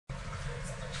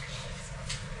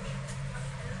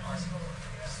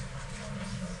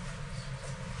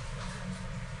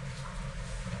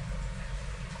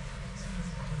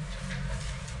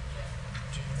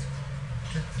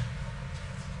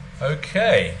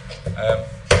Okay,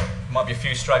 might be a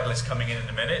few stragglers coming in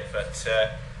a minute, but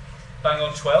bang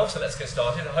on 12, so let's get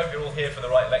started. I hope you're all here for the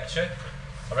right lecture.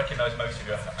 I recognise most of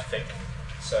you, I think.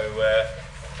 So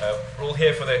we're all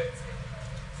here for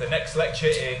the next lecture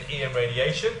in EM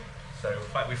radiation. So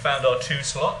we found our 2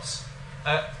 slots.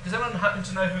 Does anyone happen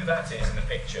to know who that is in the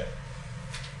picture?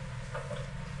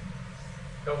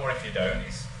 Don't worry if you don't.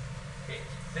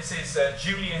 This is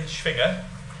Julian Schwinger.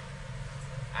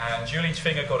 And Julian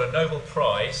Schwinger got a Nobel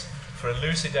Prize for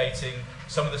elucidating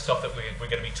some of the stuff that we're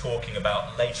going to be talking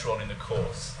about later on in the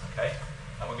course. Okay,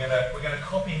 and we're going to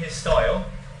copy his style.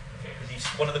 Because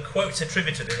one of the quotes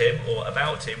attributed to him or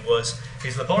about him was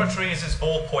his laboratory is his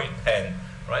ballpoint pen.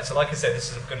 Right. So, like I said,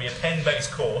 this is going to be a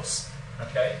pen-based course.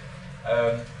 Okay,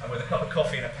 and with a cup of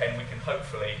coffee and a pen, we can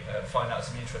hopefully find out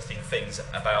some interesting things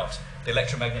about the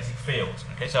electromagnetic field.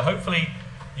 Okay, so hopefully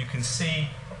you can see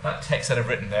that text that I've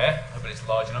written there. I hope it's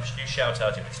large enough. You shout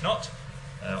out if it's not.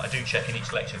 I do check in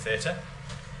each lecture theatre.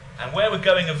 And where we're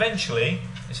going eventually,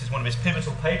 this is one of his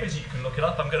pivotal papers, you can look it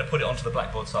up. I'm going to put it onto the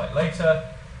Blackboard site later,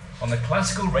 on the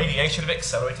classical radiation of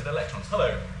accelerated electrons. Hello.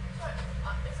 Sorry,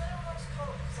 is anyone else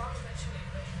cold? Because I was literally,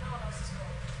 but no one else is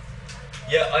cold.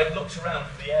 Yeah, I've looked around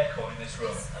for the aircon in this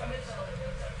room. It's a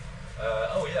window.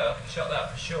 Oh yeah, I can shut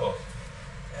that for sure.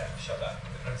 Yeah, shut that.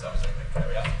 There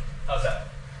we are. How's that?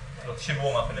 It should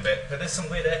warm up in a bit, but there's some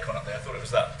weird aircon up there. I thought it was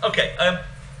that. Okay,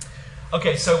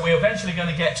 okay. So we're eventually going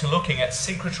to get to looking at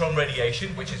synchrotron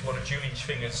radiation, which is one of Julian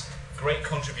Schwinger's great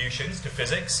contributions to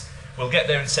physics. We'll get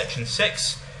there in section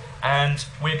 6, and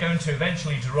we're going to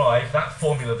eventually derive that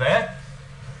formula there.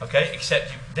 Okay,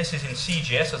 except this is in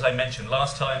CGS, as I mentioned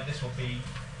last time. This will be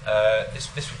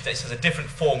this has a different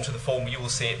form to the form you will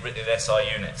see it written in SI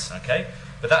units. Okay,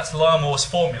 but that's Larmore's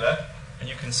formula. And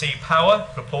you can see power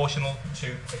proportional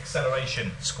to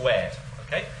acceleration squared.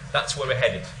 Okay, that's where we're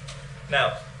headed.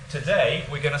 Now, today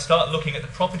we're going to start looking at the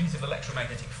properties of the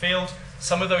electromagnetic field.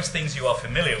 Some of those things you are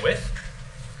familiar with.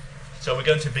 So we're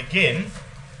going to begin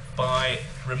by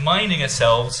reminding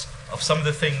ourselves of some of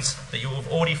the things that you have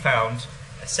already found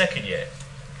at second year.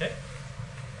 Okay.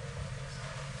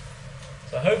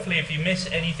 So hopefully, if you miss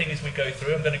anything as we go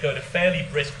through, I'm going to go at a fairly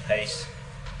brisk pace.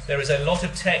 There is a lot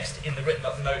of text in the written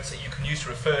up notes that you can use to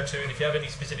refer to, and if you have any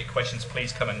specific questions,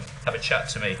 please come and have a chat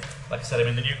to me. Like I said, I'm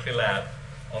in the nuclear lab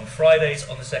on Fridays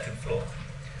on the 2nd floor.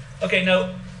 Okay,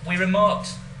 now, we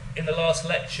remarked in the last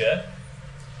lecture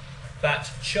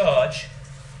that charge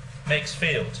makes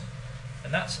field,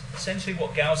 and that's essentially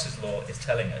what Gauss's law is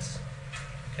telling us.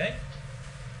 Okay?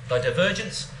 The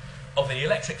divergence of the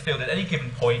electric field at any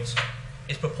given point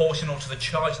is proportional to the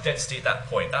charge density at that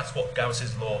point. That's what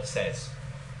Gauss's law says.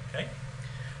 Okay?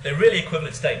 They're really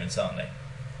equivalent statements, aren't they?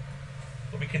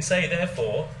 But we can say,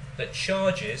 therefore, that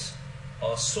charges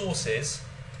are sources,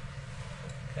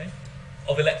 okay,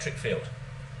 of electric field.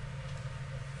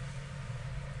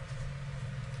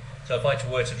 So if I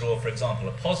were to draw, for example,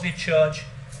 a positive charge,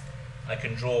 I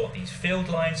can draw these field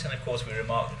lines, and of course we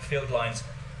remarked that field lines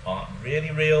aren't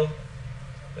really real,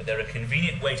 but they're a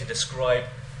convenient way to describe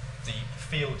the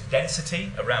field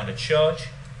density around a charge.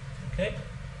 Okay?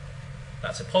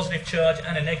 That's a positive charge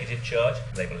and a negative charge.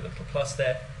 Label a little plus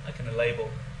there. I can label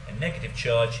a negative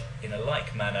charge in a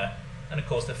like manner, and of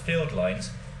course the field lines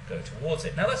go towards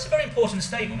it. Now that's a very important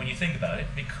statement when you think about it,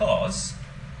 because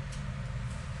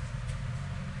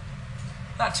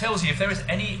that tells you if there is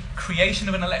any creation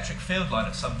of an electric field line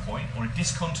at some point, or a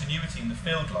discontinuity in the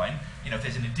field line, you know, if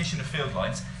there's an addition of field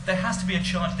lines, there has to be a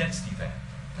charge density there.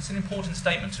 That's an important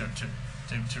statement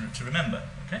to remember.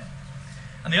 Okay?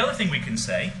 And the other thing we can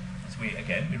say,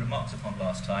 we remarked upon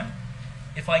last time,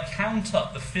 if I count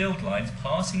up the field lines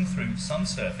passing through some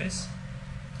surface,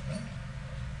 right,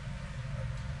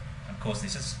 of course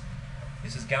this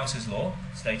is Gauss's law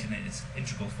stated in its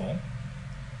integral form,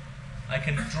 I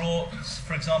can draw,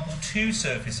 for example, 2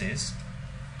 surfaces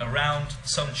around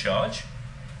some charge.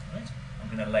 Right?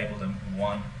 I'm going to label them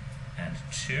 1 and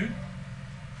 2,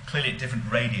 clearly at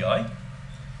different radii.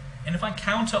 And if I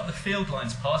count up the field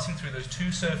lines passing through those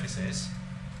 2 surfaces,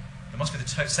 there must be the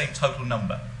same total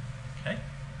number. Okay?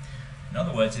 In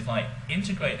other words, if I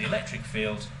integrate the electric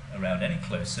field around any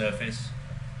closed surface,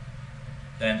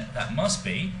 then that must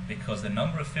be, because the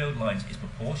number of field lines is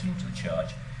proportional to the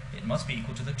charge, it must be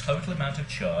equal to the total amount of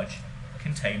charge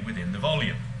contained within the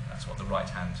volume. That's what the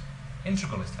right-hand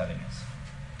integral is telling us.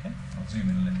 Okay? I'll zoom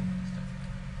in a little.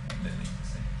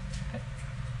 Okay?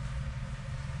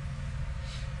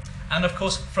 And of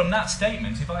course, from that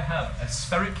statement, if I have a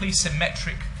spherically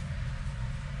symmetric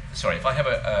if I have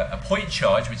a point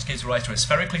charge which gives rise to a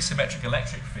spherically symmetric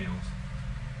electric field,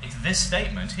 it's this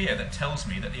statement here that tells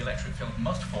me that the electric field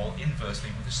must fall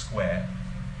inversely with the square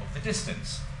of the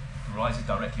distance. It arises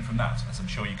directly from that, as I'm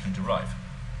sure you can derive.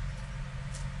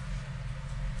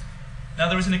 Now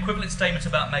there is an equivalent statement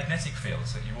about magnetic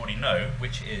fields that you already know,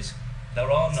 which is there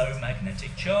are no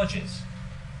magnetic charges.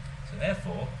 So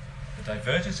therefore, the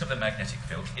divergence of the magnetic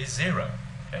field is zero.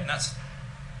 Okay? And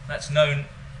that's known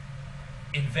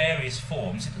in various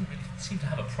forms. It doesn't really seem to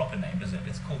have a proper name, does it?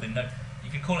 It's called you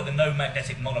can call it the no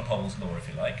magnetic monopoles law, if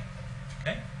you like.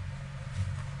 Okay?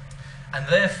 And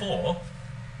therefore,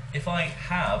 if I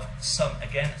have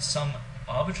some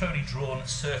arbitrarily drawn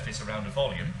surface around a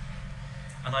volume,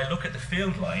 and I look at the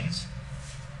field lines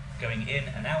going in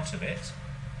and out of it,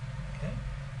 okay,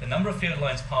 the number of field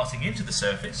lines passing into the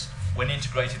surface, when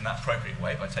integrated in that appropriate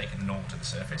way by taking the normal to the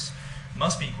surface,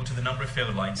 must be equal to the number of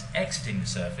field lines exiting the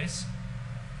surface,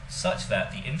 such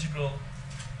that the integral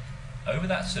over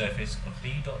that surface of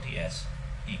B dot ds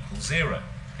equals 0.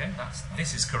 Okay,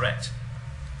 this is correct.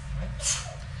 Right?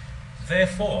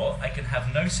 Therefore, I can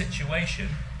have no situation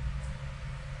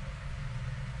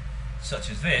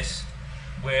such as this,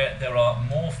 where there are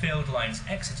more field lines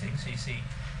exiting. So you see,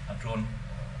 I've drawn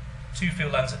two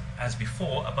field lines as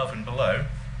before, above and below,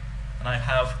 and I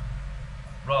have,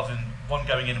 rather than one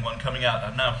going in and one coming out,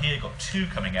 I've now here got two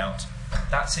coming out.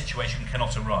 That situation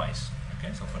cannot arise.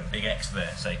 Okay, so I'll put a big X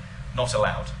there, say not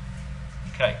allowed.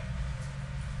 Okay.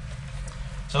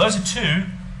 So those are two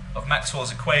of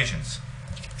Maxwell's equations.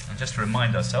 And just to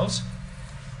remind ourselves,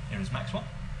 here is Maxwell.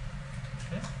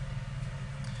 Okay.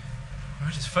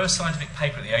 Wrote his first scientific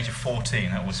paper at the age of 14.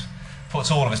 That puts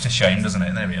all of us to shame, doesn't it?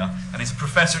 And there we are. And he's a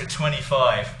professor at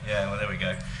 25. Yeah, well, there we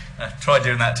go. Try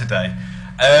doing that today.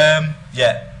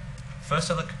 Yeah, first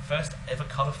ever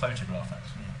colour photograph,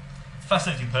 actually.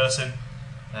 Fascinating person.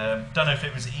 Don't know if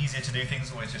it was easier to do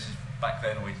things, or it's just back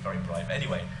then always very bright. But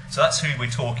anyway, so that's who we're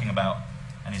talking about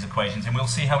and his equations, and we'll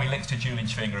see how he links to Julian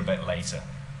Schwinger a bit later.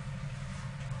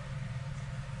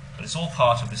 But it's all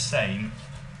part of the same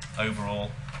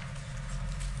overall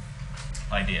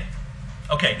idea.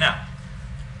 Okay, now,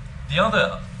 the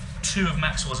other two of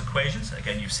Maxwell's equations,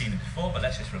 again you've seen it before, but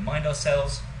let's just remind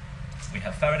ourselves. We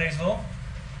have Faraday's law,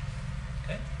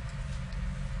 okay,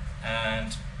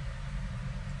 and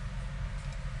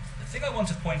the thing I want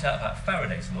to point out about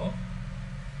Faraday's law,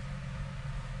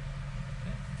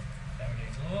 okay,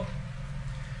 Faraday's law,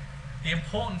 the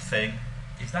important thing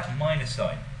is that minus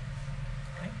sign.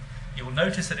 Okay? You will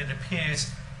notice that it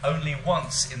appears only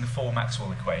once in the four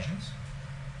Maxwell equations.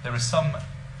 There is some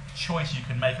choice you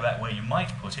can make about where you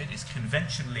might put it. It's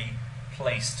conventionally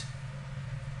placed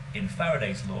in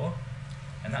Faraday's law,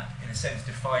 and that, in a sense,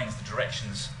 defines the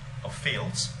directions of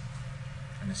fields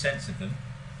and the sense of them.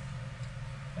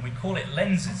 And we call it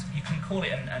lenses. You can call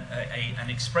it an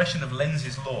expression of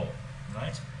Lenz's law,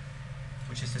 right?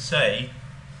 Which is to say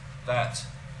that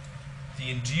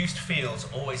the induced fields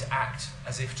always act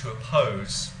as if to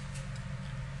oppose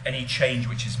any change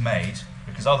which is made,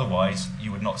 because otherwise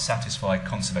you would not satisfy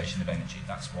conservation of energy.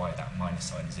 That's why that minus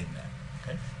sign is in there.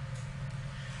 Okay?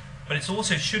 But it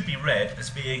also should be read as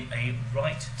being a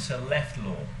right-to-left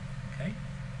law. Okay?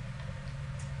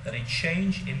 That a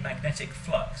change in magnetic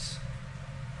flux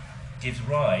gives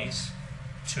rise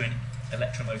to an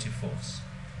electromotive force.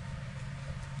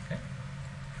 Okay?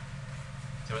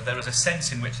 So there is a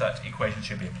sense in which that equation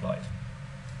should be applied.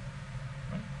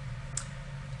 Right?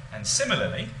 And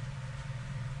similarly,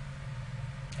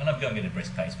 and I'm going at a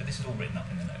brisk pace, but this is all written up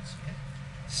in the notes. Okay?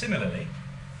 Similarly,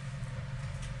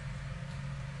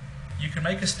 you can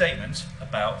make a statement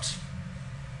about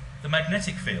the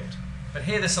magnetic field. But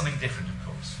here there's something different, of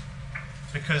course.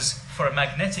 Because for a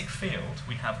magnetic field,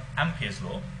 we have Ampere's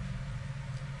law.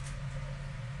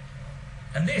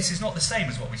 And this is not the same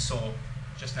as what we saw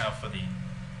just now for the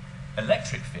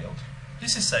electric field.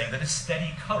 This is saying that a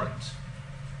steady current,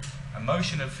 a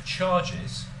motion of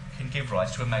charges, can give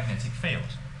rise to a magnetic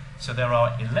field. So there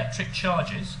are electric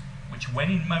charges, which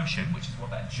when in motion, which is what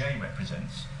that J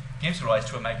represents, gives rise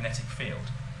to a magnetic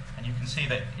field. And you can see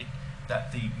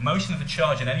that the motion of a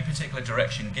charge in any particular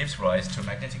direction gives rise to a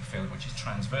magnetic field which is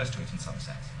transverse to it in some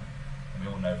sense. And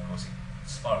we all know, of course, it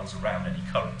spirals around any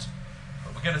current.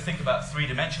 But we're going to think about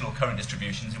three-dimensional current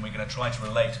distributions, and we're going to try to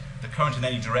relate the current in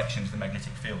any direction to the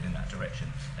magnetic field in that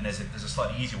direction. And there's a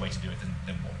slightly easier way to do it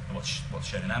than what's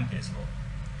shown in Ampere's law.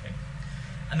 Okay?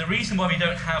 And the reason why we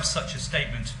don't have such a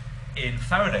statement in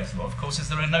Faraday's law, of course, is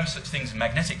there are no such things as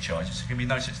magnetic charges. There can be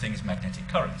no such thing as magnetic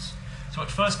currents. So at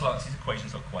first glance, these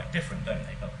equations look quite different, don't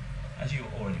they? But as you're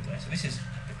already aware, so this is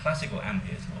the classical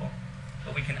Ampere's law,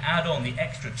 but we can add on the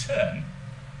extra term,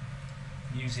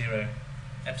 mu0,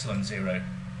 epsilon 0,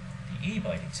 dE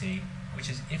by dt, which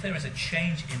is if there is a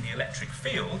change in the electric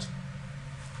field,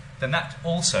 then that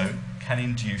also can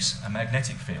induce a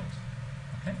magnetic field.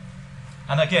 Okay?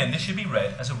 And again, this should be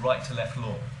read as a right-to-left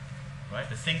law. Right?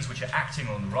 The things which are acting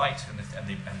on the right and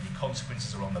the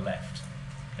consequences are on the left.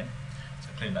 Okay? So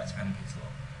clearly that's Ampere's law.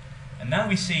 And now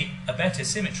we see a better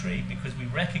symmetry because we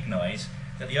recognize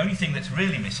that the only thing that's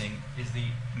really missing is the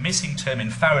missing term in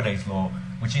Faraday's law,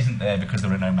 which isn't there because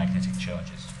there are no magnetic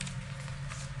charges.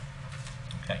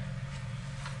 Okay.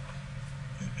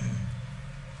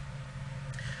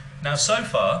 Now, so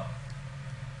far,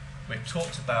 we've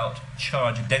talked about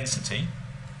charge density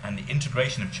and the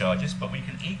integration of charges, but we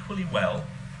can equally well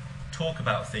talk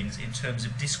about things in terms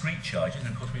of discrete charges.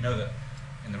 And of course, we know that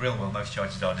in the real world, most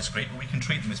charges are discrete, but we can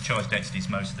treat them as charge densities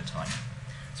most of the time.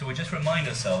 So we'll just remind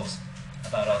ourselves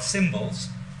about our symbols,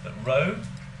 that rho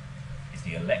is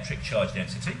the electric charge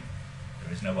density.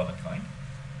 There is no other kind.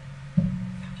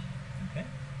 Okay.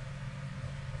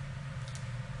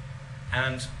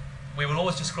 And we will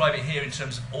always describe it here in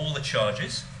terms of all the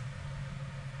charges.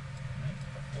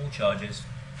 Right. All charges.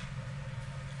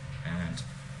 And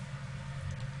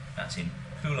that's in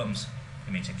coulombs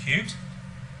per meter cubed.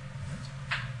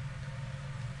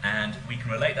 And we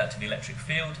can relate that to the electric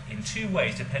field in two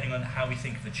ways, depending on how we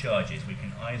think of the charges. We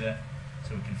can either,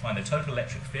 so we can find the total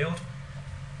electric field,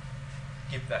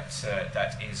 give that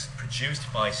that is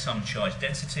produced by some charge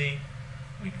density.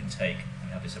 We can take, we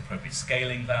have this appropriate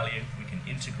scaling value. We can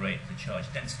integrate the charge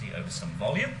density over some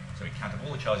volume. So we count up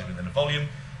all the charges within a volume,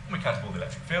 and we count up all the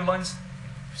electric field lines.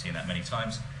 We've seen that many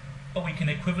times. But we can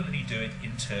equivalently do it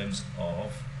in terms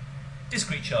of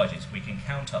discrete charges. We can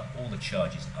count up all the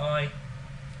charges I.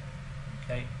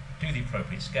 Okay, do the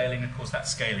appropriate scaling. Of course, that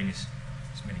scaling is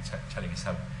really telling us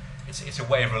how it's a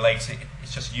way of relating.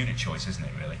 It's just unit choice, isn't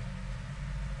it? Really,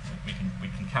 we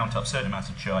can count up certain amounts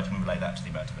of charge and we relate that to the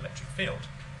amount of electric field.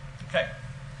 Okay,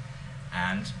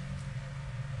 and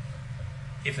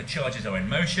if the charges are in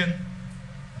motion,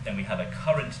 then we have a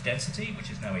current density, which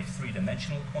is now a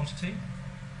three-dimensional quantity.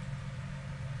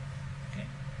 Okay,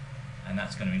 and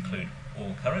that's going to include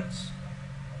all currents.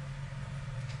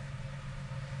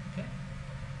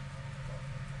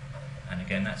 And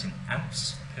again, that's in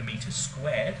amps per meter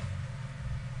squared,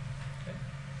 okay,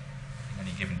 in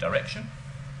any given direction.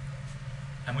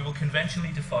 And we will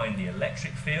conventionally define the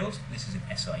electric field. This is in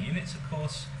SI units, of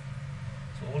course.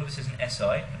 So all of this is in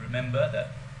SI. And remember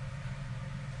that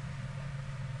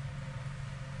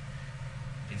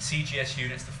in CGS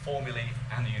units, the formulae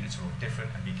and the units are all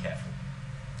different, and be careful.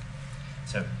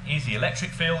 So here's the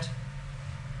electric field,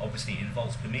 obviously in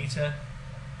volts per meter.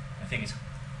 I think it's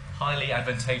highly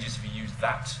advantageous if you use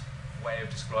that way of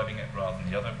describing it rather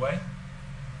than the other way.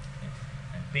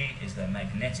 And B is the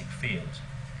magnetic field.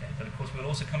 Okay, but of course we'll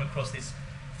also come across this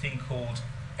thing called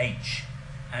H,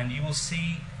 and you will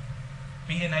see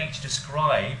B and H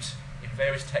described in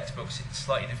various textbooks in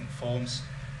slightly different forms.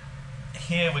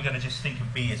 Here we're going to just think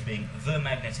of B as being the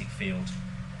magnetic field,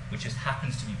 which just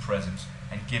happens to be present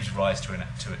and gives rise to an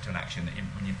action.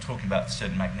 When you're talking about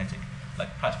certain magnetic,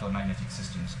 like practical magnetic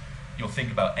systems, you'll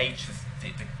think about H,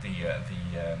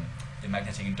 the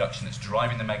magnetic induction that's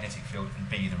driving the magnetic field, and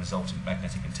B, the resultant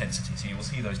magnetic intensity. So you will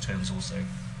see those terms also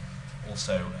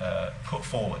put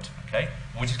forward. Okay,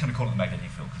 we're just going to call it the magnetic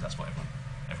field because that's what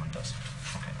everyone does.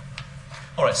 Okay.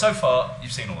 All right. So far,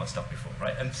 you've seen all that stuff before,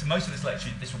 right? And so most of this lecture,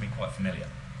 this will be quite familiar.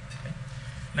 Okay?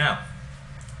 Now,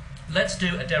 let's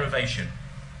do a derivation.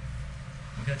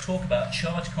 We're going to talk about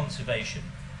charge conservation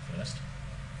first.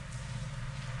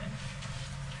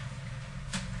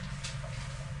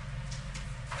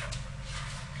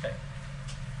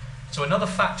 So another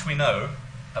fact we know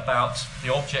about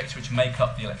the objects which make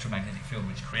up the electromagnetic field,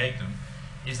 which create them,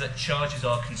 is that charges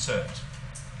are conserved.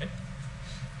 Okay?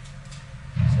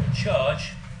 So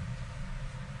charge,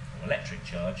 or electric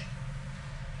charge,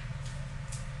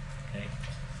 okay,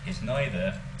 is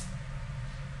neither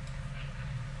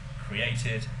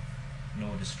created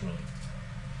nor destroyed.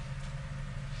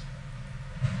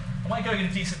 Am I going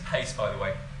at a decent pace, by the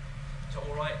way? Is that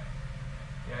all right?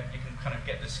 Yeah, you can kind of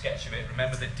get the sketch of it.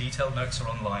 Remember that detailed notes are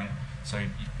online, so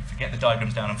if you get the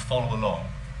diagrams down and follow along,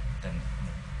 then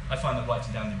I find that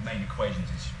writing down the main equations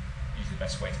is usually the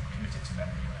best way to commit it to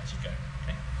memory as you go.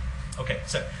 Okay,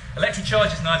 so electric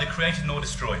charge is neither created nor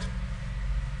destroyed.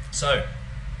 So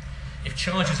if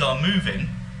charges are moving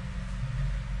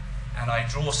and I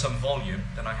draw some volume,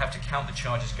 then I have to count the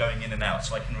charges going in and out,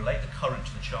 so I can relate the current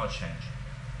to the charge change.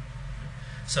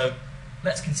 So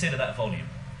let's consider that volume.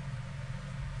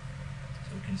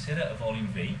 So we consider a volume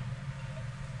V.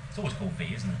 It's always called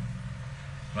V, isn't it?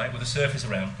 Right, with a surface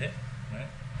around it, right?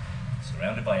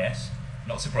 Surrounded by S,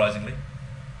 not surprisingly.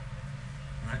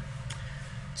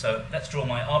 So let's draw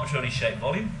my arbitrarily shaped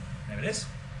volume. There it is.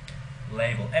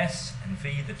 Label S and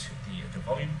V, the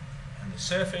volume and the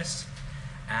surface.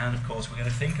 And of course we're going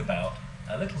to think about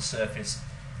a little surface,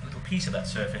 a little piece of that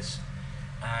surface,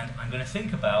 and I'm going to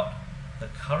think about the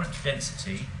current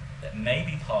density that may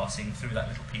be passing through that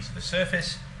little piece of the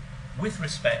surface with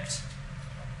respect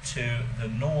to the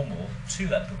normal to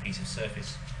that little piece of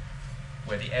surface,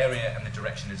 where the area and the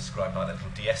direction is described by that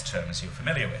little ds term, as you're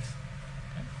familiar with.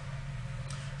 Okay.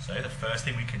 So the first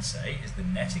thing we can say is the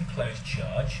net enclosed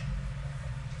charge.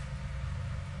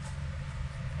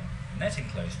 Okay. Net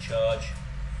enclosed charge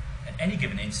at any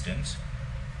given instant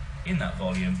in that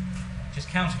volume, just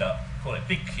count it up, call it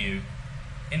big Q,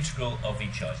 integral of the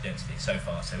charge density. So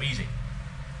far, so easy.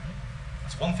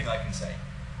 That's one thing I can say.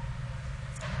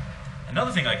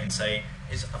 Another thing I can say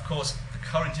is, of course, the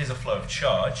current is a flow of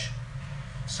charge.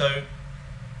 So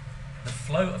the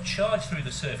flow of charge through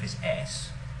the surface S,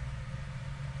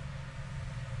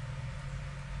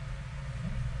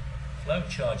 flow of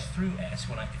charge through S,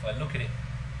 if I look at it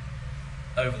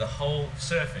over the whole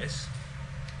surface,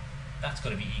 that's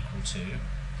got to be equal to,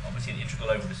 obviously, the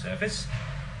integral over the surface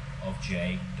of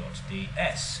J dot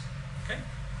ds. Okay?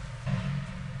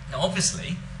 Now,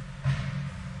 obviously,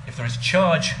 if there is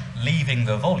charge leaving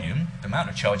the volume, the amount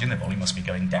of charge in the volume must be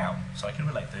going down. So I can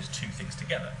relate those two things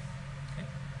together. Okay?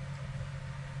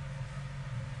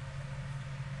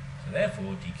 So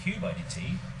therefore, dq by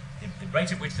dt, the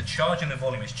rate at which the charge in the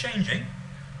volume is changing,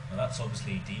 well, that's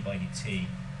obviously d by dt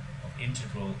of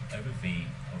integral over v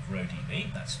of rho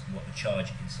dv. That's what the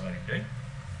charge inside is doing.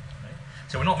 Right?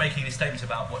 So we're not making any statements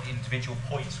about what individual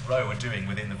points rho are doing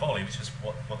within the volume, it's just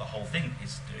what the whole thing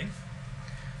is doing.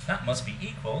 That must be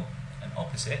equal and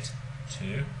opposite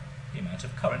to the amount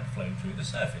of current flowing through the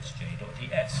surface, J dot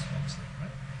ds, obviously.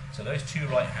 Right? So those two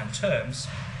right-hand terms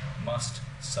must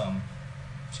sum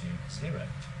to 0.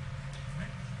 Right?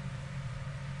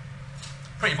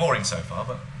 Pretty boring so far,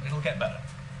 but it'll get better.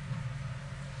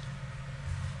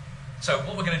 So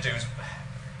what we're going to do is,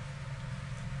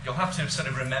 you'll have to sort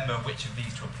of remember which of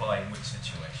these to apply in which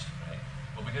situation, right?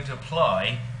 But we're going to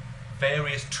apply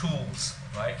various tools,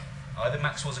 right? Either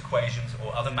Maxwell's equations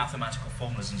or other mathematical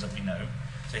formalisms that we know.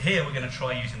 So here we're going to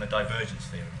try using the divergence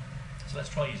theorem. So let's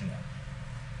try using that.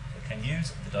 So we can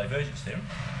use the divergence theorem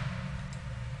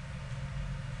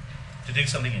to do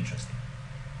something interesting.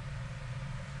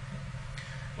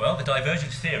 Well, the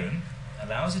divergence theorem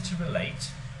allows it to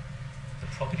relate the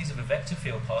properties of a vector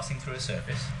field passing through a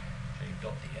surface, J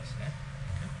dot ds,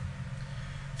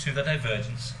 to the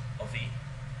divergence of the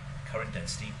current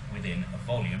density within a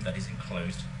volume that is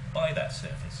enclosed by that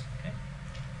surface. Okay?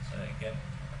 So again,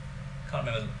 can't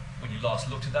remember when you last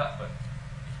looked at that, but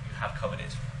you have covered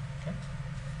it. Okay?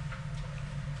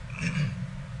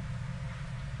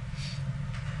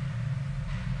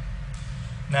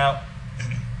 Now,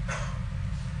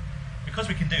 because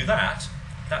we can do that,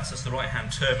 that's just the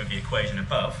right-hand term of the equation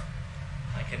above,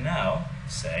 I can now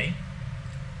say,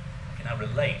 I can now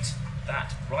relate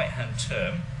that right-hand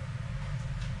term,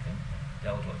 okay,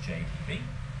 del dot j dv,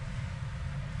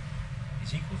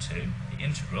 is equal to the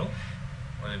integral,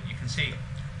 well, you can see,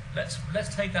 let's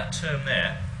take that term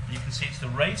there, and you can see it's the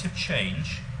rate of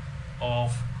change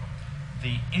of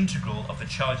the integral of the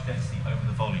charge density over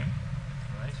the volume.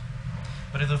 Right?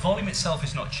 But if the volume itself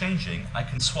is not changing, I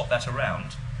can swap that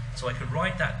around. So I could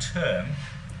write that term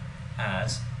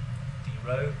as d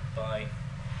rho by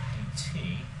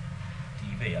dt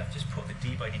dv. I've just put the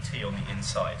d by dt on the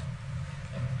inside.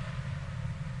 Okay.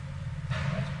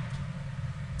 Right.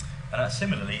 And that's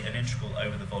similarly an integral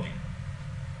over the volume.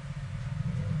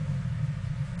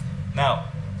 Now,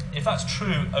 if that's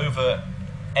true over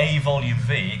a volume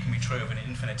v, it can be true of an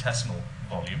infinitesimal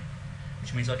volume,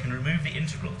 which means I can remove the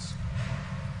integrals,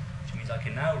 which means I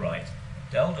can now write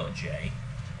del dot j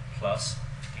plus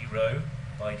d rho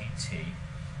by dt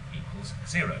equals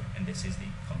 0, and this is the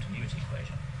continuity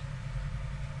equation.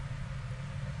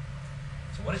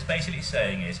 So what it's basically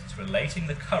saying is it's relating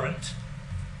the current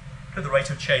to the rate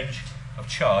of change of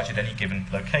charge at any given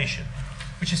location,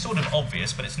 which is sort of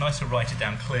obvious, but it's nice to write it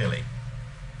down clearly.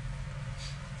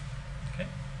 Okay?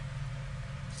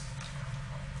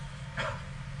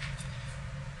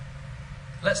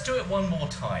 Let's do it one more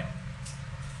time,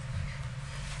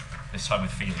 this time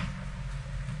with feeling.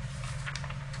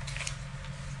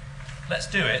 Let's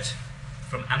do it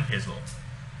from Ampere's law.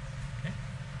 Okay?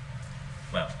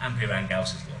 Well, Ampere and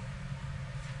Gauss's law.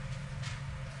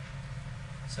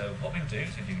 So what we'll do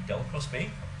is we'll do del cross B.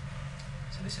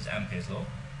 So this is Ampere's law.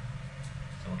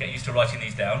 So we'll get used to writing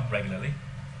these down regularly.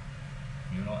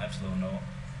 Mu naught epsilon naught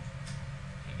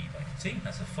dE by dt.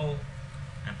 That's a full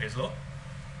Ampere's law.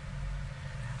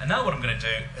 And now what I'm going to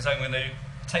do is I'm going to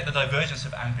take the divergence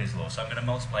of Ampere's law. So I'm going to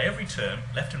multiply every term,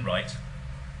 left and right.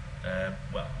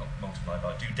 Well, not multiply, but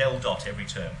I'll do del dot every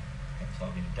term. Okay, so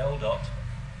I'll do del dot,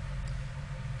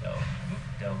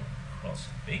 del cross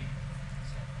B.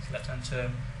 So it's left-hand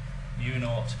term, mu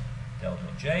naught, del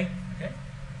dot J. Okay.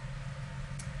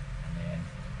 And then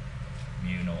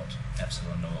mu naught,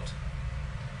 epsilon naught,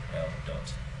 del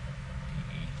dot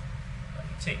dE by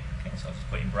dt. Okay, so I'll just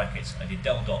put in brackets. I did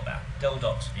del dot that. Del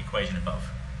dot equation above.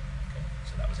 Okay,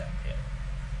 so that was Ampere.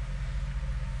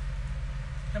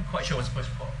 I'm quite sure we're supposed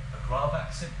to put a grave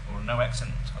accent or no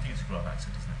accent. I think it's a grave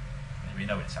accent, isn't it? We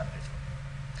know it's Ampere.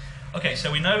 Okay,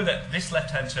 so we know that this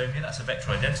left-hand term here, that's a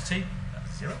vector identity.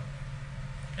 That's 0.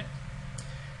 Okay.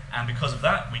 And because of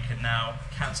that, we can now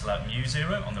cancel out mu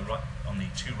 0 on the right, on the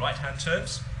two right-hand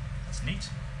terms. That's neat.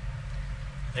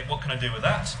 Okay, what can I do with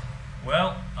that?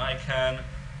 Well, I can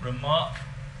remark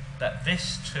that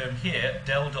this term here,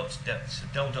 del dot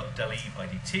del E by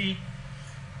dt,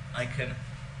 I can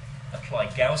apply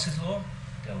Gauss's law,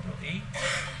 del dot E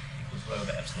equals rho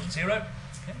over epsilon 0,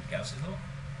 okay, Gauss's law.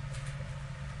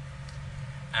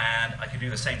 And I can do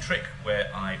the same trick where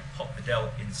I pop the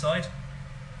del inside,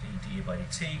 d by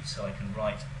dt, so I can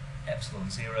write epsilon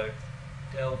 0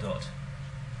 del dot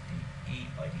dE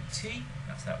by dt.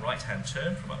 That's that right-hand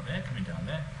term from up there, coming down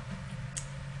there.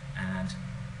 And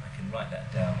I can write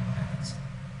that down as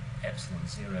epsilon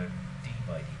 0 d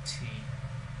by dt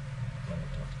del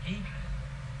dot E.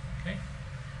 Okay.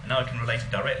 And now I can relate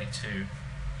it directly to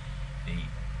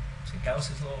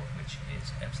Gauss's law, which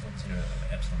is epsilon 0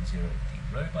 over epsilon 0 d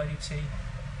rho by dt.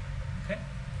 Okay.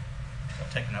 So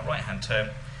I've taken that right-hand term.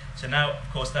 So now, of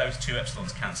course, those two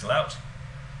epsilons cancel out.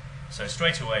 So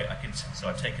straight away, so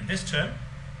I've taken this term.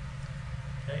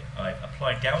 Okay. I've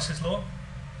applied Gauss's law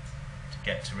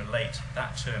to relate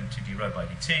that term to d rho by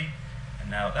dt.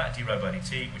 And now that d rho by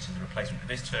dt, which is the replacement of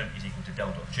this term, is equal to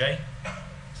del dot j.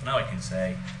 So now I can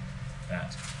say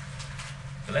that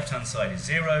the left-hand side is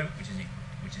 0, which is equal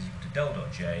to del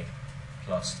dot j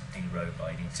plus d rho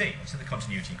by dt, which is the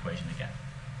continuity equation again.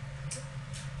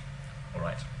 All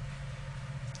right.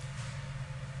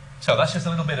 So that's just a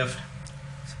little bit of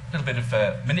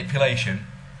manipulation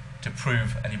to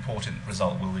prove an important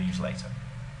result we'll use later.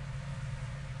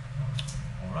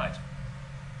 All right.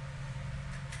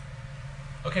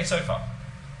 Okay, so far.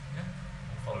 Yeah,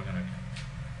 all following okay.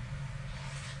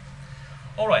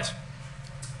 All right.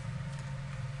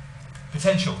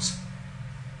 Potentials.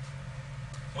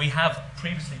 We have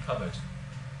previously covered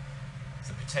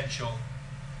the potential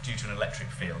due to an electric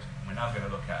field. We're now going to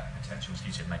look at potentials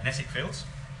due to magnetic fields,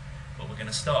 but we're going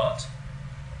to start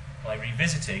by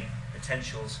revisiting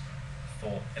potentials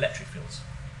for electric fields.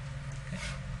 Okay.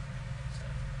 So,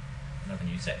 another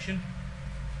new section,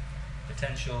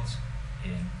 potentials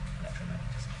in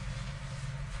electromagnetism.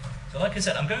 So like I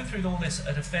said, I'm going through all this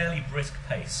at a fairly brisk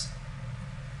pace,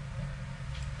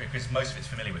 because most of it's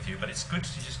familiar with you, but it's good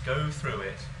to just go through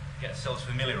it, get ourselves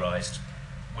familiarised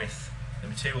with the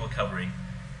material we're covering,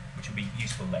 which will be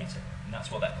useful later. And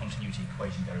that's what that continuity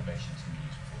equation derivation is going to be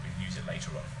used for. We'll use it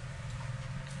later on.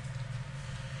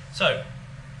 So,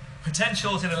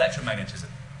 potentials in electromagnetism.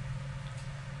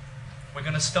 We're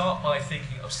going to start by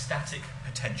thinking of static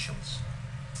potentials.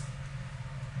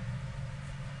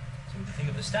 So we'll think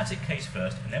of the static case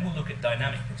first, and then we'll look at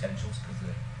dynamic potentials, because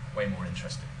they're way more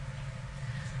interesting.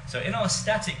 So in our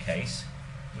static case,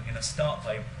 we're going to start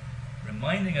by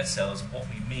reminding ourselves of what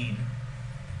we mean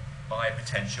by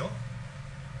potential.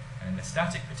 And in the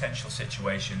static potential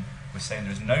situation, we're saying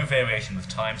there is no variation with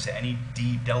time, so any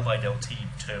del by del t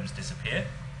terms disappear.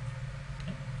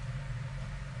 Okay.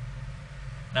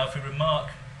 Now if we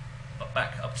remark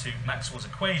back up to Maxwell's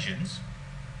equations,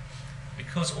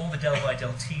 because all the del by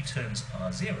del t terms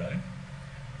are 0,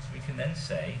 so we can then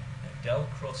say that del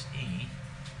cross E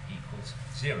equals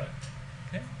 0.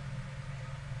 Okay?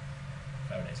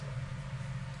 Faraday's law.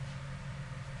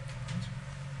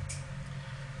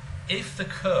 If the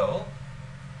curl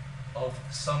of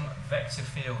some vector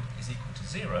field is equal to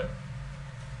 0,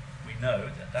 we know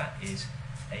that that is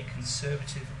a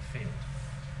conservative field.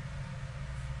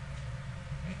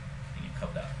 Okay? I think you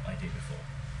covered that idea before.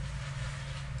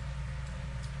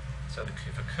 So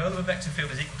if a curl of a vector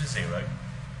field is equal to 0,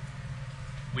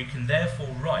 we can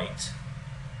therefore write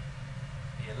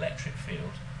the electric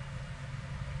field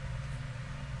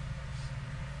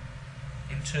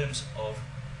in terms of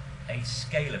a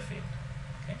scalar field.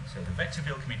 Okay? So the vector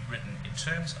field can be written in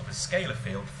terms of a scalar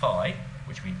field, phi,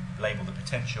 which we label the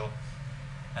potential,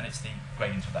 and it's the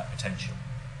gradient of that potential.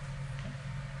 Okay?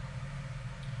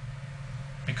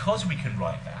 Because we can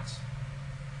write that,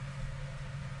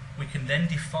 we can then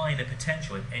define a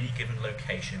potential in any given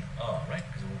location R, right?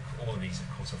 Because all of these, of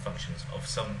course, are functions of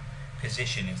some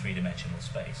position in three-dimensional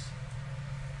space.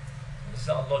 This is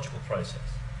our logical process.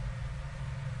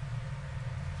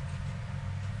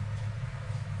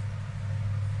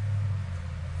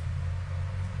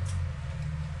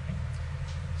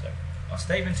 So our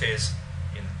statement is,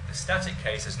 in the static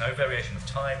case, there's no variation of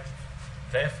time,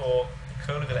 therefore the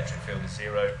curl of the electric field is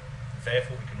 0,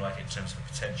 therefore we can write it in terms of a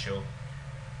potential,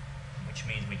 which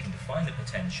means we can define the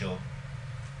potential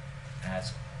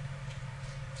as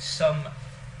some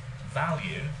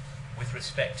value with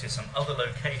respect to some other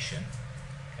location,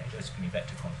 okay, those can be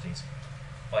vector quantities,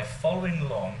 by following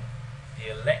along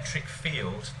the electric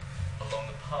field along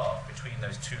the path between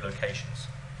those two locations.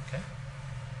 Okay?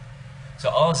 So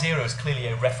R0 is clearly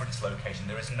a reference location.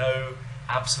 There is no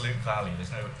absolute value,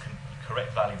 there's no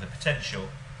correct value of the potential,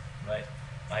 right?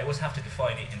 I always have to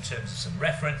define it in terms of some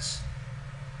reference,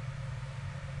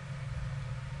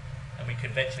 and we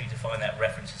conventionally define that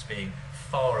reference as being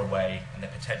far away, and the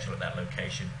potential at that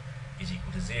location is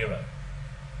equal to 0.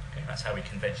 Okay, that's how we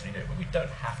conventionally do it, but we don't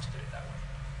have to do it that way.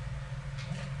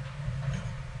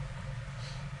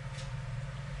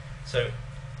 So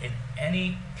in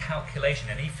any calculation,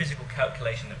 any physical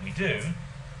calculation that we do,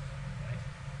 right,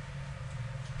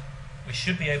 we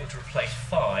should be able to replace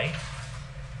phi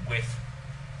with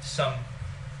some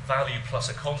value plus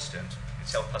a constant,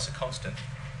 itself plus a constant,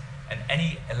 and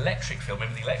any electric field,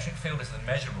 remember the electric field is the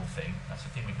measurable thing, that's the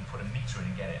thing we can put a meter in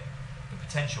and get it. The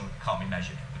potential can't be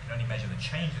measured. We can only measure the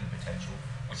change in the potential,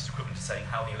 which is equivalent to saying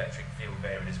how the electric field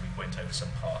varied as we went over some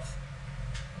path.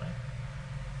 Right?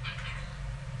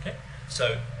 Okay,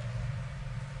 so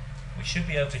we should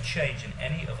be able to change in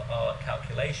any of our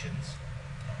calculations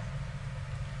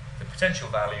the potential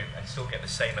value and still get the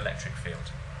same electric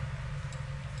field.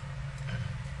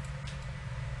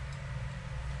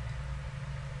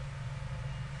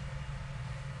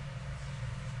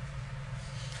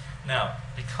 Now,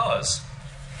 because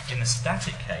in the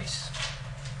static case,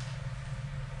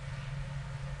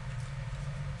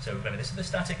 so remember this is the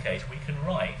static case, we can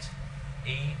write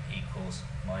E equals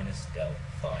minus del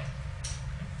phi.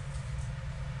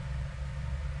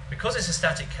 Because it's a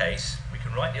static case, we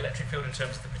can write the electric field in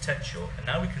terms of the potential, and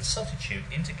now we can substitute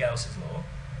into Gauss's law,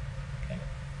 okay,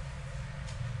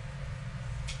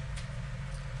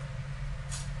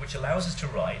 which allows us to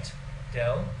write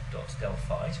del dot del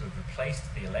phi, so we've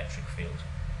replaced the electric field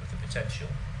with the potential,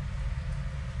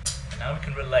 and now we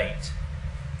can relate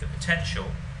the potential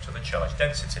to the charge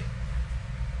density.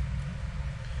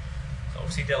 So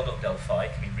obviously del dot del phi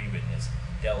can be rewritten as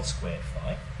del squared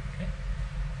phi, okay,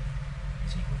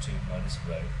 is equal to minus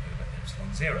rho over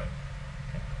epsilon 0.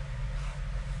 Okay.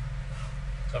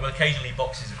 So I will occasionally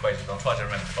box these equations, I'll try to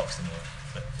remember to box them all,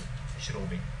 but they should all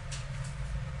be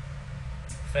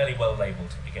fairly well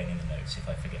labelled again in the notes if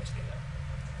I forget to do that.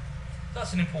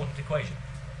 That's an important equation,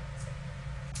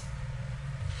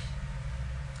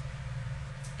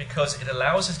 because it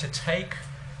allows us to take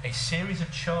a series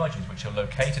of charges which are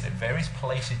located at various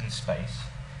places in space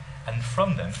and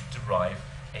from them derive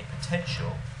a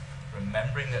potential,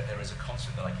 remembering that there is a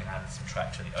constant that I can add and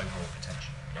subtract to the overall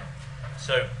potential. Okay?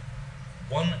 So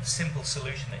one simple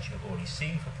solution that you've already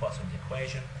seen for Poisson's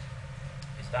equation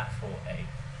is that for a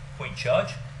point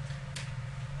charge,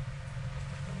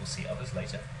 and we'll see others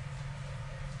later,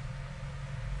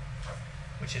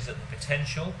 which is that the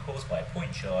potential caused by a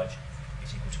point charge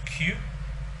is equal to Q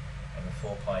over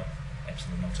 4 pi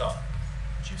epsilon naught r,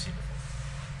 which you've seen before.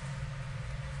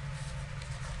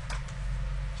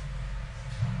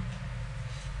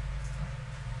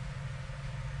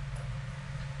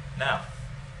 Now,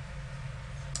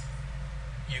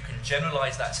 you can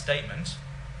generalize that statement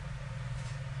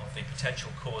of the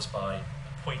potential caused by a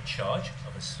point charge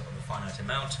of a sort of a finite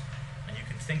amount, and you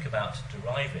can think about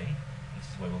deriving, this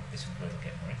is where it'll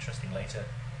get more interesting later.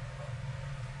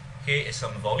 Here is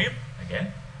some volume,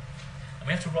 again, and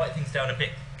we have to write things down a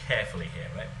bit carefully here,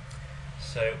 right?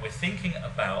 So we're thinking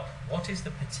about what is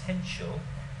the potential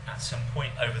at some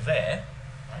point over there,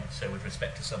 right? So with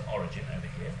respect to some origin over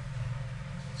here.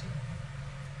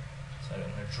 So I'm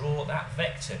going to draw that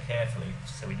vector carefully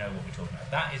so we know what we're talking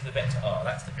about. That is the vector r.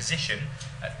 That's the position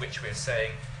at which we're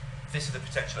saying this is the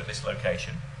potential at this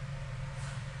location.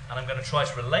 And I'm going to try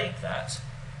to relate that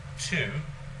to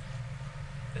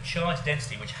the charge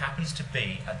density which happens to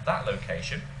be at that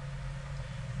location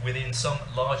within some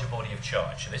larger body of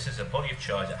charge. So this is a body of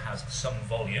charge that has some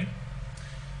volume.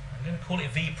 I'm going to call it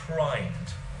V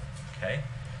primed, okay?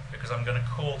 Because I'm going to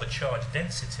call the charge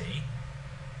density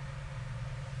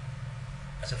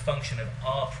as a function of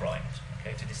r primed,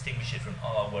 okay, to distinguish it from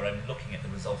r where I'm looking at the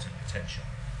resultant potential.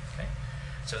 Okay?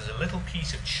 So there's a little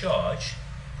piece of charge.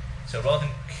 So rather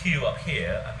than Q up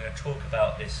here, I'm going to talk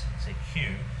about this, say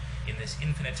Q, in this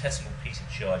infinitesimal piece of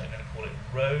charge. I'm going to call it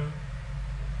rho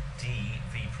d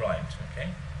v primed. Okay?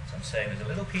 So I'm saying there's a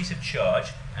little piece of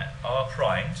charge at r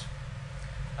primed,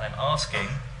 and I'm asking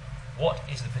what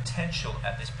is the potential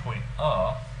at this point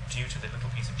r due to the little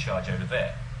piece of charge over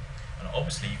there. And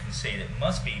obviously you can see that it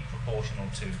must be proportional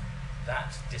to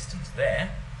that distance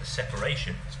there, the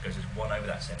separation, because there's 1 over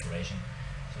that separation.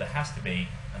 So there has to be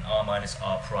an r minus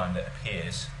r prime that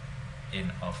appears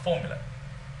in our formula.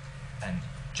 And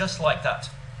just like that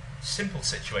simple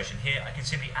situation here, I can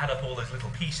simply add up all those little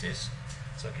pieces.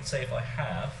 So I can say if I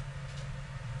have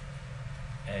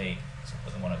a, so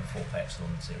put them 1 over 4 pi epsilon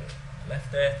 0 on the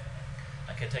left there,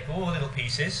 I can take all the little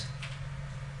pieces,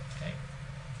 okay,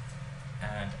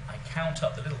 and I count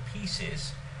up the little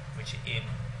pieces which are in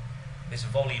this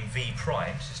volume V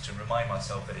prime, just to remind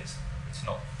myself that it's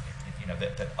not, you know,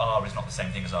 that R is not the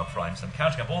same thing as R prime. So I'm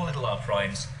counting up all the little R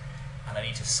primes, and I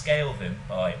need to scale them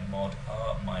by mod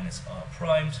R minus R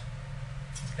primed,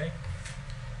 okay,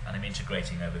 and I'm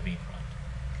integrating over V primed.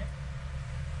 Okay.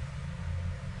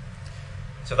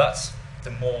 So that's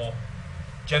the more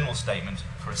general statement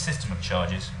for a system of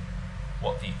charges,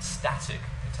 what the static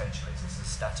potential is. It's the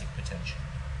static potential.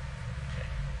 Okay.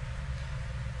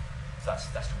 So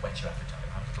that's to whet your appetite.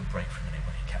 Have a little break for a minute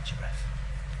when you catch your breath.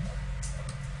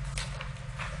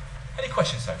 Any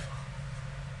questions so far?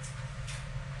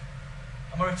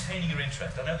 Am I retaining your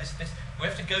interest? I know this we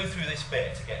have to go through this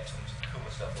bit to get to the cooler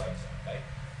stuff later, okay?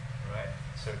 Right?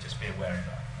 So just be aware of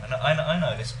that. And I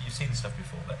know this, you've seen this stuff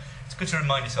before, but it's good to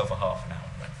remind yourself for half an hour,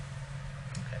 right?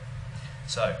 Okay.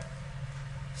 So,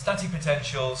 static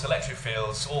potentials, electric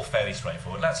fields, all fairly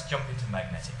straightforward. Let's jump into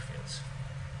magnetic fields.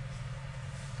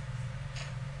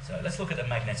 So let's look at the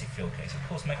magnetic field case. Of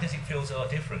course, magnetic fields are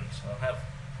different. They'll have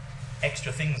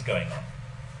extra things going on.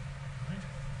 Right?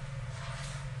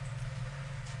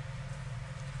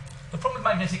 The problem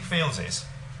with magnetic fields is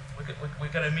we're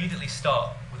going to immediately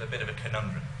start with a bit of a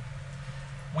conundrum.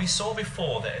 We saw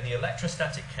before that in the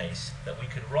electrostatic case that we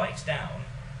could write down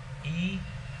E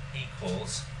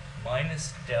equals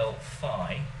minus del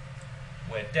phi,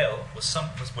 where del was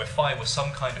where phi was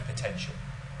some kind of potential,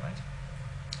 right?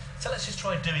 So let's just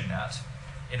try doing that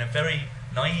in a very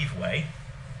naive way.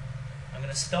 I'm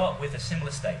going to start with a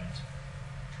similar statement.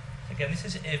 Again, this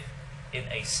is if in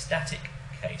a static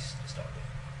case to start with.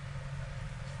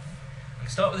 I'm going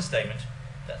to start with a statement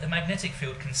that the magnetic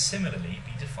field can similarly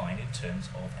be defined in terms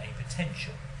of a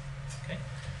potential. Okay?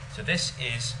 So this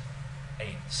is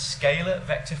a scalar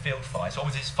vector field phi. So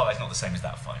obviously this phi is not the same as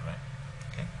that phi, right?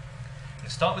 Okay. I'm going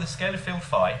to start with a scalar field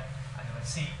phi, and I'm going to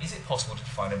see, is it possible to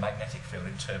define a magnetic field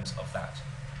in terms of that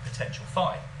potential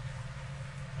phi?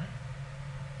 Right?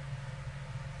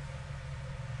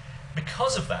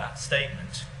 Because of that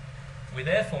statement, we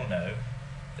therefore know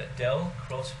that del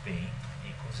cross B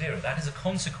equals 0. That is a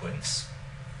consequence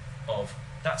of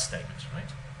that statement,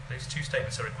 right? Those two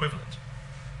statements are equivalent.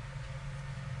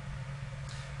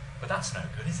 But that's no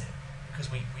good, is it?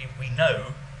 Because we know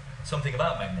something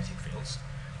about magnetic fields.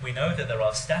 We know that there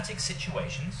are static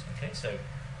situations, okay, so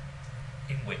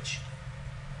in which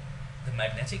the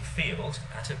magnetic field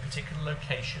at a particular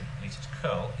location, at least its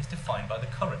curl, is defined by the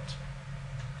current.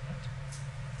 Right?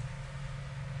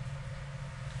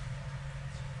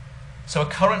 So a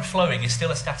current flowing is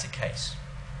still a static case.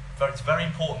 It's very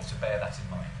important to bear that in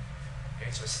mind. Okay,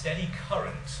 so a steady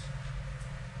current,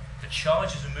 the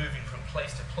charges are moving from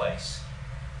place to place,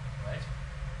 right?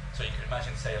 So you can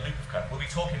imagine, say, a loop of current. We'll be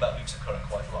talking about loops of current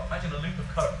quite a lot. Imagine a loop of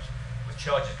current with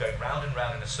charges going round and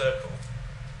round in a circle.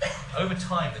 Over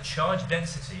time, the charge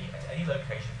density at any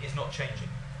location is not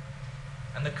changing.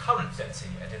 And the current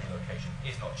density at any location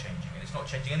is not changing. And it's not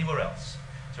changing anywhere else.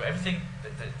 So everything,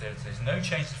 there's no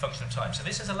change as a function of time. So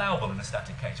this is allowable in a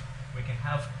static case. We can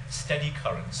have steady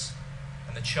currents,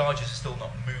 and the charges are still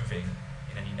not moving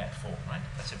in any net form, right?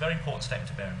 That's a very important statement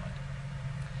to bear in mind.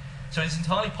 So it's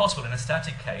entirely possible in a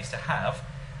static case to have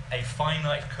a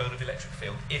finite curl of the electric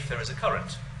field if there is a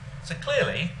current. So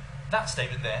clearly, that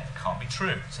statement there can't be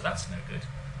true, so that's no good.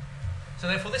 So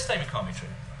therefore this statement can't be true,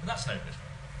 and that's no good.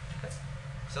 Okay?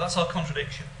 So that's our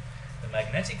contradiction. The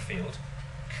magnetic field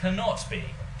cannot be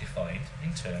defined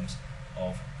in terms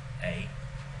of a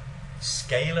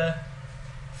scalar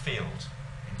field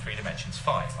in 3 dimensions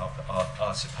phi,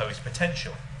 our supposed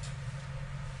potential.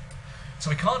 So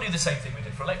we can't do the same thing we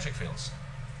did for electric fields.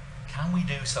 Can we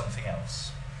do something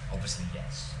else? Obviously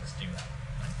yes, let's do that.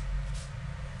 Right?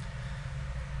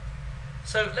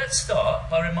 So let's start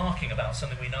by remarking about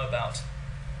something we know about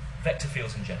vector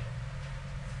fields in general.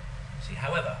 See,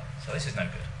 however, so this is no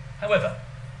good. However,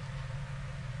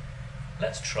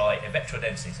 let's try a vector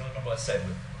identity. So remember what I said,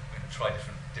 we're going to try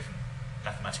different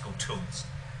mathematical tools.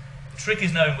 The trick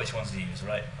is knowing which ones to use,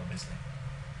 right? Obviously.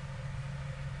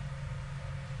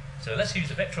 So let's use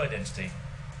a vector identity,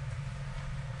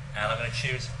 and I'm going to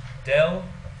choose del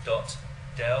dot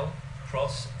del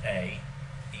cross A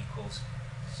equals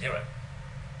 0.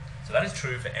 So that is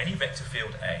true for any vector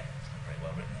field A. It's not very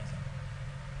well written, is it?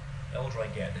 The older I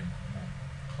get, the more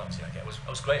clumsy I get. I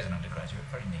was great as an undergraduate,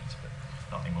 very neat, but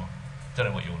not anymore. Don't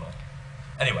know what you're like.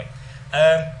 Anyway,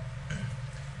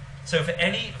 so for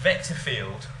any vector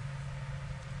field,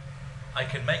 I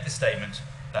can make the statement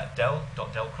that del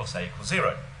dot del cross A equals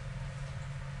 0.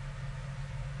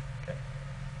 Okay.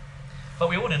 But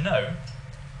we want to know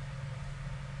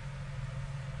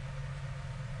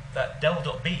that del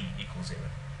dot B equals 0.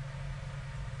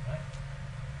 Right?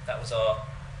 That was our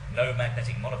no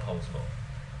magnetic monopoles law.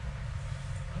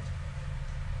 Right?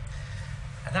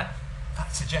 And that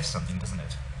suggests something, doesn't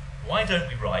it? Why don't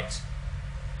we write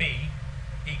B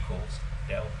equals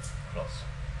del cross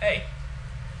A?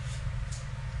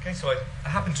 Okay, so I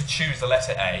happen to choose the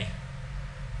letter A.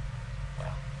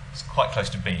 Well, it's quite close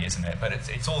to B, isn't it? But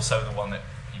it's also the one that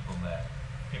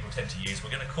people tend to use.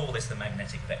 We're going to call this the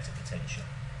magnetic vector potential.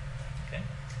 Okay.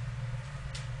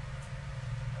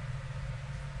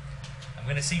 I'm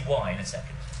going to see why in a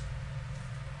second.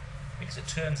 Because it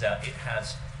turns out it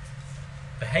has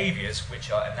behaviours which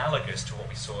are analogous to what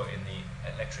we saw in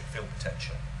the electric field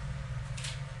potential.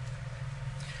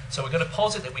 So we're going to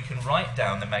posit that we can write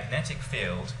down the magnetic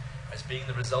field as being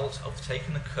the result of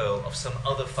taking the curl of some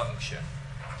other function.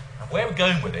 And where we're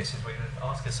going with this is we're going to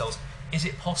ask ourselves, is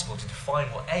it possible to define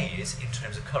what A is in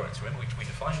terms of currents? Remember, we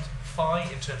defined phi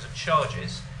in terms of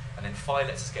charges, and then phi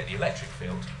lets us get the electric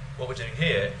field. What we're doing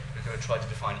here, we're going to try to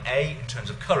define A in terms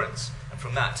of currents, and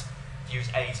from that, use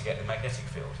A to get the magnetic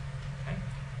field. Okay?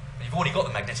 And you've already got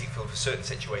the magnetic field for certain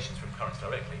situations from currents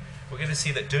directly. We're going to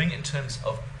see that doing it in terms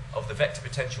of the vector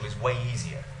potential is way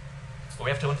easier. But we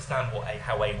have to understand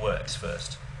how A works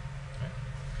first. Okay?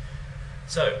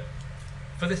 So,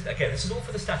 for this, again, this is all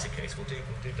for the static case. We'll do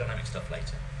dynamic stuff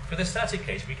later. For the static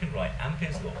case, we can write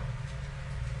Ampere's law.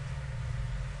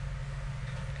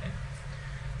 Okay.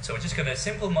 So we're just going to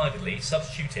simple-mindedly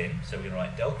substitute in. So we're going to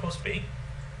write del cross B.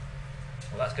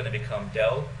 Well, that's going to become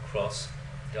del cross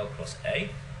A.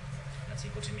 That's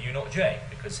equal to mu naught J,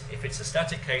 because if it's a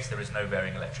static case, there is no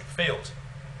varying electric field.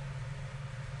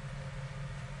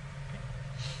 Okay.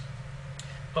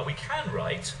 But we can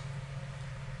write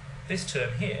this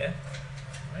term here.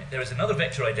 Right? There is another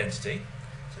vector identity,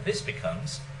 so this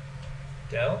becomes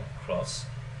del cross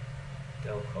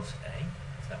A.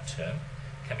 That term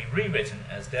can be rewritten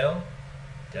as del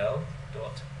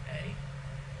dot A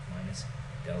minus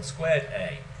del squared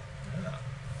A.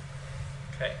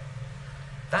 Okay.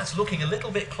 That's looking a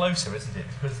little bit closer, isn't it?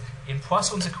 Because in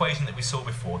Poisson's equation that we saw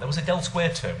before, there was a del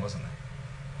squared term, wasn't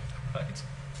there? Right.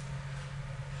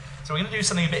 So we're going to do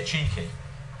something a bit cheeky.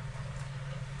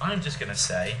 I'm just going to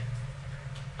say,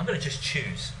 I'm going to just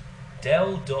choose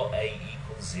del dot A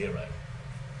equals 0.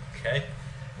 Okay?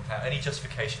 Without any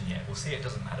justification yet. We'll see it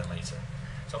doesn't matter later.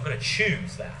 So I'm going to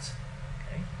choose that.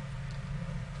 Okay?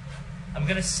 I'm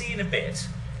going to see in a bit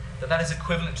that is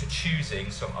equivalent to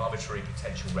choosing some arbitrary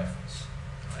potential reference.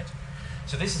 Right?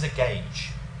 So this is a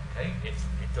gauge. Okay?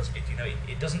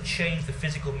 It doesn't change the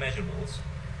physical measurables.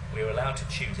 We're allowed to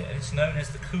choose it, and it's known as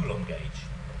the Coulomb gauge,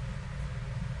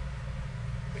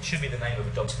 which should be the name of a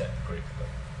dubstep group,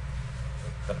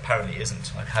 but apparently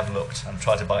isn't. I have looked and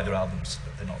tried to buy their albums,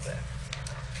 but they're not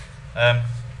there.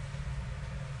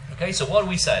 Okay, so what are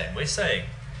we saying? We're saying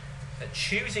that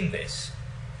choosing this,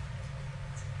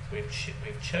 we've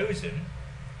chosen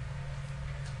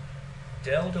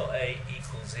del dot A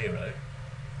equals 0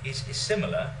 is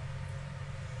similar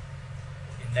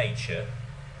in nature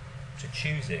to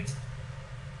choosing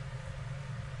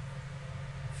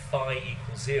phi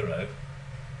equals 0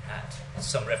 at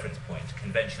some reference point,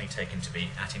 conventionally taken to be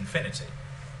at infinity.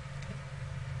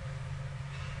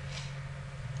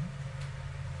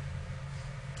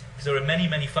 Because there are many,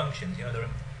 many functions. You know,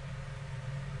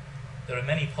 there are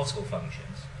many possible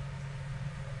functions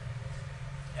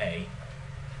A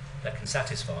that can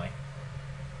satisfy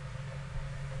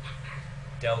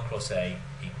del cross A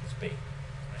equals B.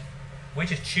 We're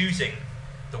just choosing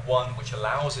the one which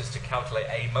allows us to calculate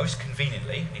A most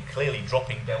conveniently, and clearly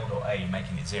dropping del dot A,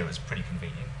 making it 0 is pretty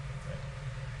convenient. Right?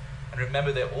 And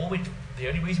remember that the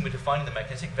only reason we're defining the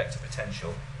magnetic vector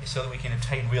potential is so that we can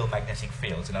obtain real magnetic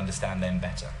fields and understand them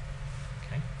better.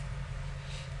 Okay?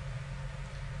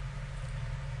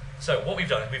 So what we've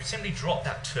done is we've simply dropped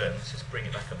that term. Let's just bring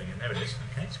it back up again. There it is.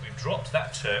 Okay? So we've dropped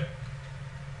that term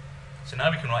So now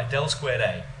we can write del squared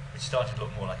A, which started to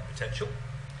look more like a potential.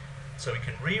 So we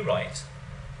can rewrite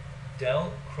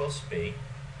del cross B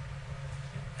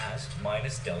as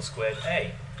minus del squared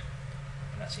A.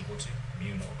 And that's equal to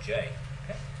mu naught J.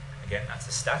 Okay? Again, that's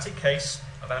a static case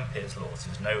of Ampere's law, so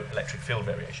there's no electric field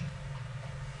variation.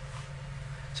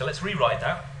 So let's rewrite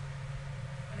that.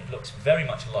 And it looks very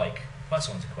much like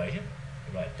Poisson's equation.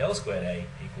 We write del squared A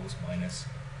equals minus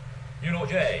mu naught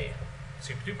J.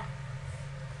 Super duper.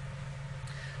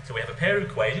 So we have a pair of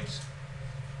equations.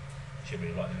 Should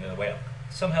really write them the other way up.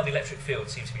 Somehow the electric field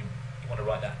seems to be, you want to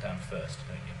write that down first,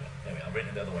 don't you? But there we are, I've written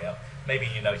it the other way up. Maybe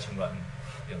you notice you can write them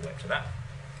the other way up to that.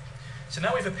 So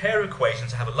now we have a pair of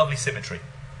equations that have a lovely symmetry.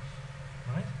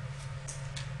 Right?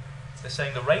 They're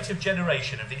saying the rate of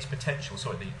generation of these potentials,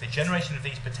 the generation of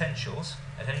these potentials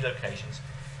at any locations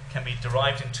can be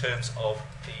derived in terms of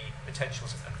the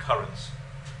potentials and currents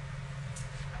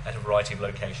at a variety of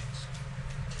locations.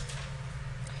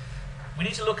 We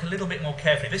need to look a little bit more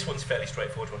carefully. This one's fairly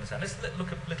straightforward to understand. Let's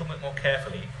look a little bit more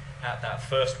carefully at that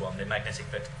first one, the magnetic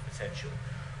vector potential.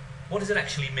 What does it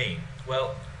actually mean?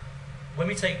 Well, when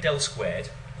we take del squared,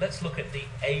 let's look at the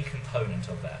A component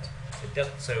of that.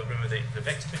 So remember, the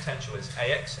vector potential is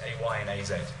AX, AY, and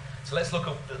AZ. So let's look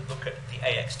at the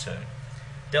AX term.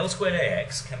 Del squared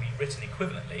AX can be written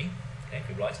equivalently. Okay, if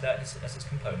we write that as its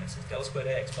components, it's del squared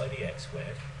AX by dx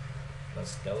squared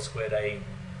plus del squared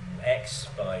AX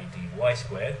by dy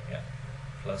squared,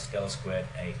 plus del squared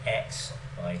AX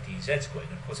by dz squared.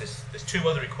 And of course, there's two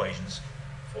other equations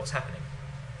for what's happening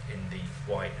in the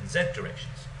y and z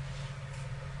directions.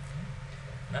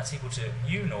 And that's equal to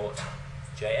mu naught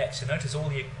Jx. So notice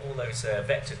all those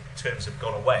vector terms have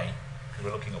gone away because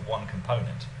we're looking at one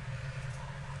component.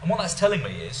 And what that's telling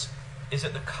me is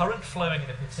that the current flowing in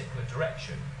a particular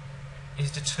direction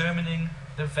is determining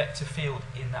the vector field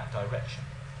in that direction.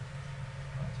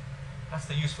 Right? That's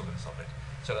the usefulness of it.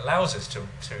 So it allows us to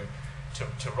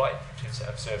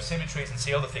observe symmetries and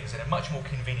see other things in a much more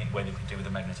convenient way than we can do with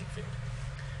a magnetic field.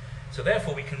 So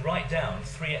therefore we can write down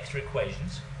three extra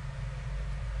equations.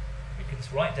 We can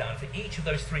write down for each of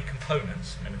those three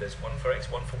components, remember there's one for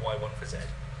x, one for y, one for z,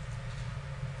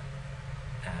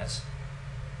 as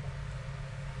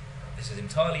this is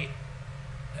entirely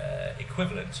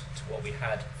equivalent to what we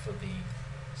had for the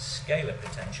scalar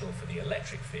potential for the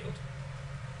electric field.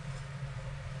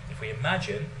 If we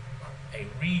imagine a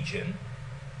region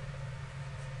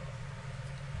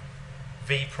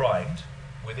V primed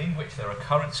within which there are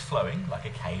currents flowing, like a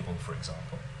cable for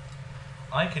example,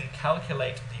 I can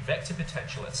calculate the vector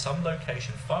potential at some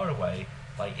location far away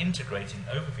by integrating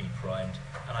over V primed,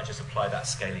 and I just apply that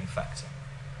scaling factor.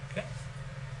 Okay?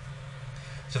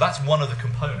 So that's one of the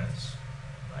components,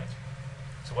 right?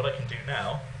 So what I can do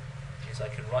now is I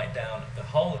can write down the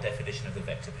whole definition of the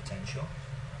vector potential.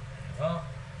 R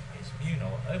is mu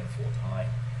naught over 4 pi.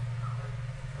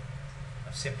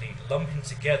 I'm simply lumping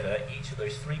together each of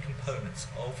those three components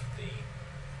of the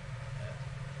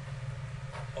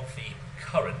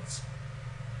currents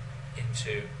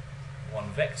into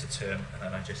one vector term, and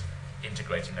then I'm just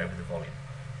integrating over the volume.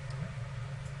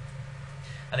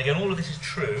 And again, all of this is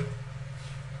true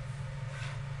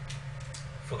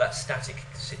for that static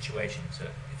situation. So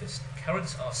if the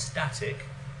currents are static,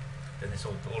 then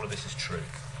all of this is true.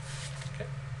 Okay.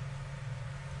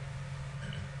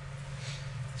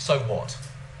 So what?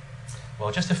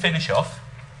 Well, just to finish off,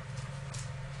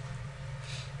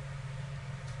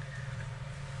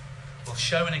 we'll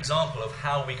show an example of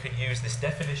how we can use this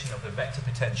definition of the vector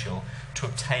potential to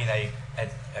obtain a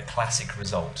classic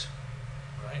result.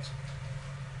 Right?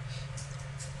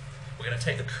 We're going to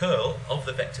take the curl of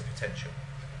the vector potential,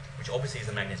 which obviously is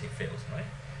a magnetic field, right?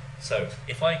 So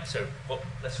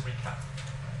let's recap,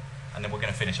 and then we're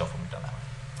going to finish off when we've done that.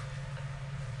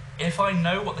 If I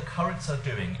know what the currents are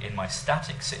doing in my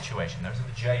static situation, those are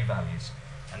the J values,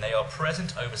 and they are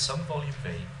present over some volume V,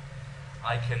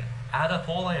 I can add up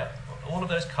all of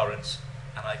those currents,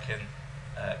 and I can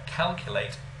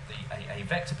calculate a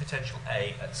vector potential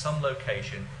A at some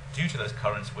location due to those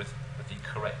currents with the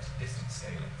correct distance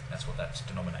scaling. That's what that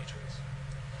denominator is.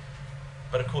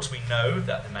 But of course we know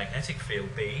that the magnetic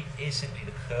field B is simply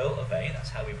the curl of A,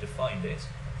 that's how we've defined it.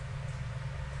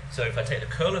 So if I take the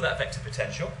curl of that vector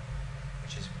potential,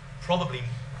 which is probably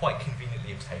quite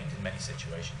conveniently obtained in many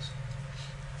situations,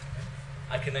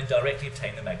 I can then directly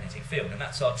obtain the magnetic field, and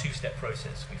that's our two-step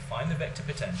process. We find the vector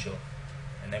potential,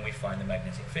 and then we find the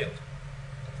magnetic field.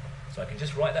 So I can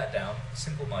just write that down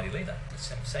simple-mindedly, the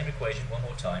same equation one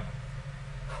more time.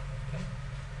 Okay.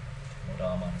 Mod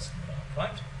R minus mod R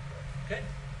primed. Okay.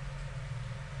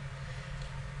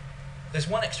 There's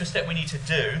one extra step we need to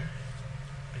do,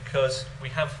 because we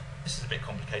have this is a bit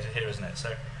complicated here, isn't it?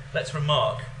 So let's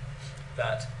remark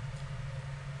that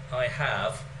I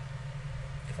have,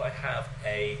 if I have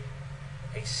a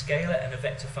scalar and a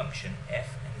vector function,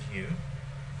 f and u,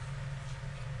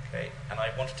 okay, and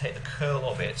I want to take the curl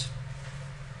of it,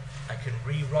 I can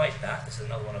rewrite that. This is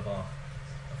another one of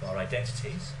our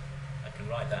identities. I can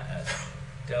write that as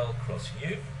del cross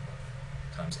u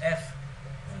times f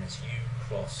minus u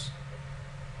cross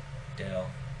del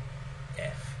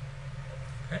f.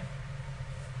 Okay.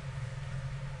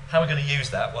 How are we going to use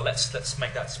that? Well, let's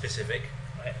make that specific.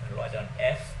 Right? I'm going to write down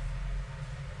f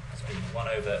as being 1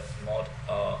 over mod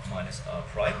r minus r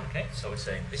prime. Okay, so we're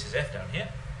saying this is f down here.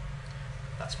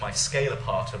 That's my scalar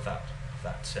part of that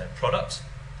product.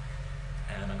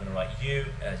 And I'm going to write u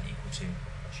as equal to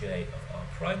j of r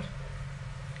prime.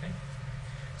 Okay.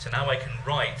 So now I can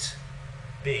write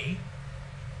b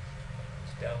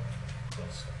as del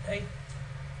cross a is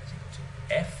equal to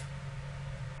f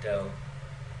del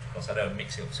cross, I don't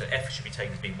mix it up, so f should be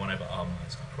taken as being 1 over r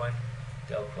minus r prime,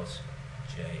 del cross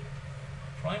j r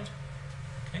primed,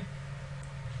 okay,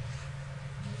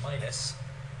 minus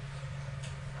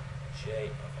j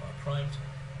of r primed,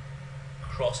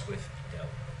 cross with del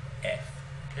f,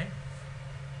 okay?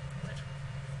 Right.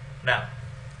 Now,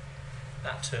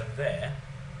 that term there,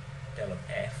 del of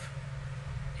f,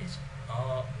 is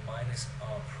r minus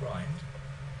r primed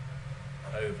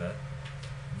over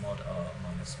mod r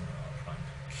minus mod r primed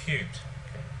cubed.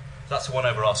 Okay. So that's 1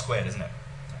 over r squared, isn't it?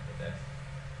 That bit there.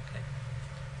 Okay.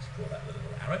 Let's draw that with a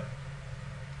little arrow.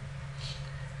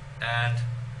 And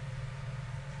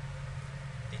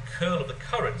the curl of the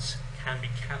currents can be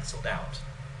cancelled out.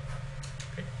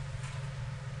 Okay.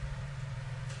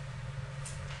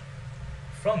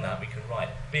 From that we can write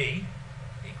b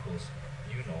equals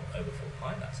u naught over 4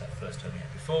 pi, that's that first term we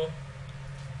had before,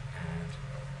 and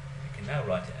we can now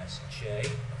write it as j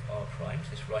of r primed,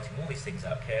 just writing all these things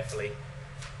out carefully,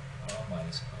 r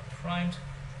minus r primed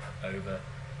over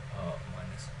r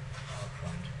minus r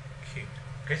primed cubed.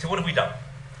 Okay, so what have we done?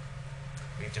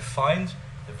 We've defined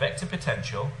the vector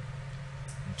potential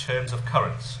in terms of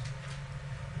currents.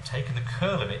 We've taken the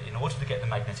curl of it in order to get the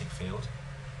magnetic field.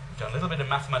 We've done a little bit of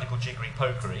mathematical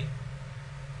jiggery-pokery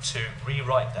to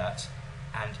rewrite that,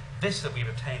 and this that we've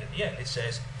obtained at the end, it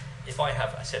says if I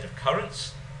have a set of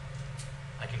currents,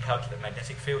 I can calculate the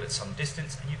magnetic field at some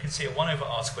distance, and you can see a 1 over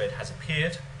r squared has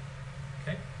appeared.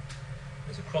 Okay,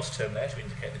 there's a cross term there to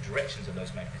indicate the directions of the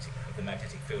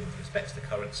magnetic field with respect to the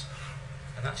currents,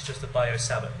 and that's just the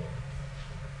Biot-Savart law.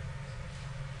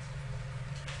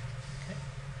 Okay.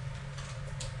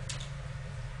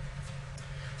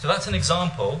 So that's an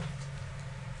example,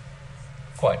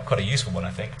 quite a useful one, I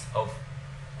think, of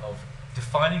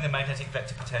defining the magnetic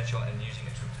vector potential and using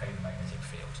it to obtain the magnetic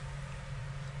field.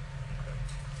 Okay.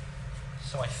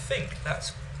 So I think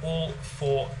that's all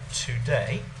for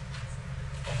today.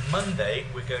 On Monday,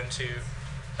 we're going to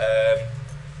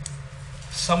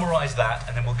summarize that,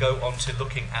 and then we'll go on to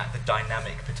looking at the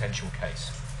dynamic potential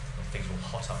case. Things will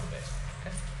hot up a bit.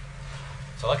 Okay.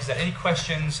 So like I said, any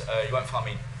questions, you won't find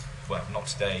me, well, not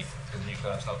today, because the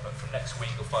nuclear lab's not, but from next week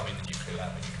you'll find me in the nuclear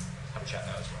lab, and you can have a chat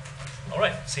now as well. All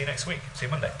right, see you next week. See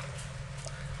you Monday.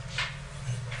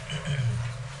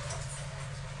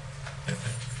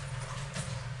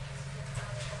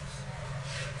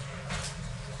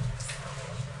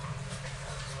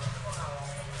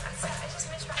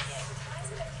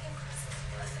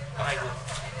 I will,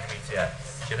 yeah,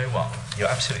 do you know what? You're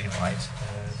absolutely right.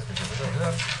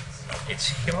 It's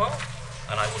here,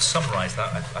 and I will summarise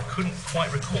that. I couldn't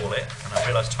quite recall it, and I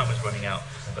realised time was running out,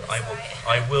 but I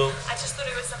will. I just thought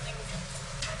it was something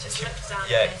I just left down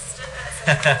the list.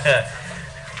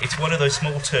 It's one of those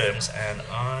small terms, and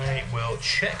I will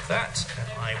check that,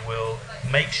 and I will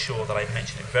make sure that I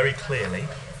mention it very clearly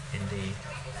in the.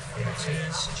 Here it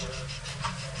is.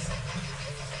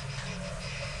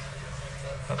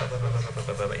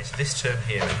 It's this term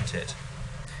here, isn't it?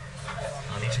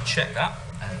 I need to check that,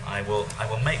 and I will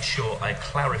make sure I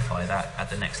clarify that at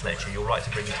the next lecture. You're right to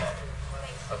bring it up.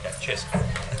 Okay, cheers.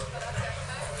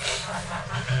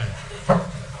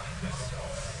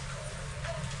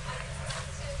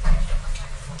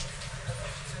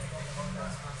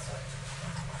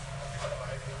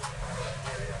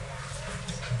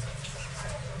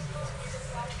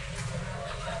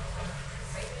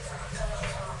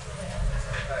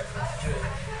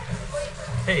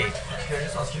 Hey. Can I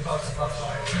just ask you about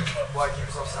why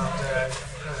Microsoft sound?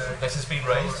 This has been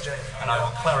raised, and I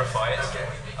will clarify it. Okay.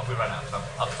 And we ran out of time.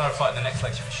 I'll clarify it in the next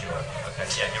lecture for sure. Okay.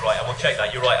 Yeah, you're right. I will check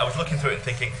that. You're right. I was looking through it and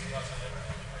thinking,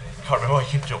 I can't remember why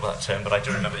you can drop that term, but I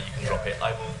do remember that you can drop it.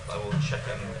 I will check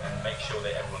it and make sure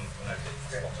that everyone knows it.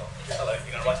 Hello,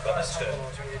 you're going to write about this too?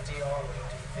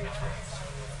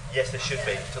 Yes, there should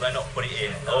be. Did I not put it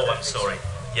in? Oh, I'm sorry.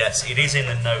 Yes, it is in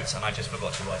the notes, and I just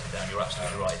forgot to write it down. You're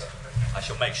absolutely right. I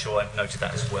shall make sure I've noted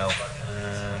that as well.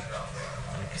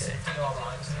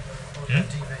 Okay.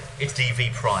 It's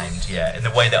DV primed, yeah, in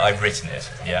the way that I've written it.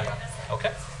 Yeah.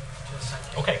 Okay.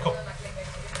 Okay, cool.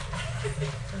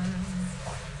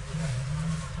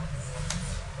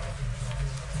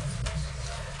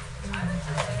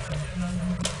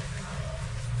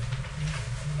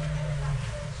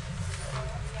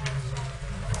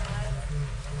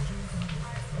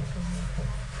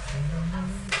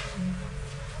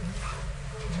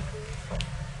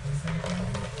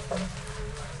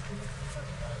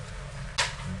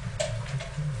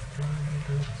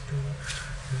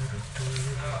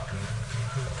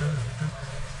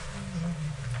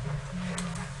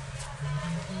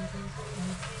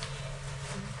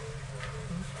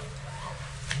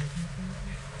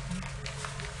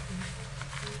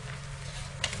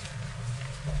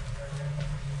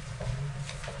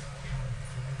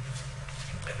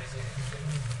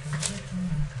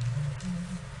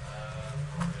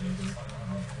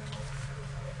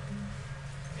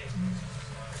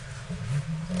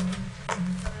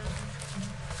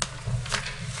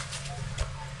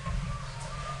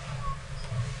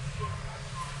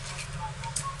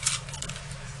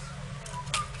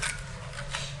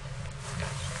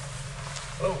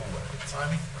 Oh,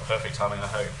 timing. Perfect timing, I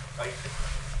hope.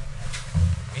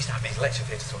 We used to have these lecture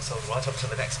theatres on sold right up to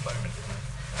the next moment, didn't we?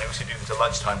 They used to do them to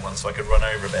lunchtime ones so I could run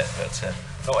over a bit, but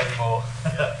not anymore.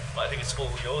 But I think it's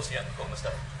all yours, yeah, got all the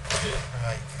stuff.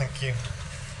 Right, thank you.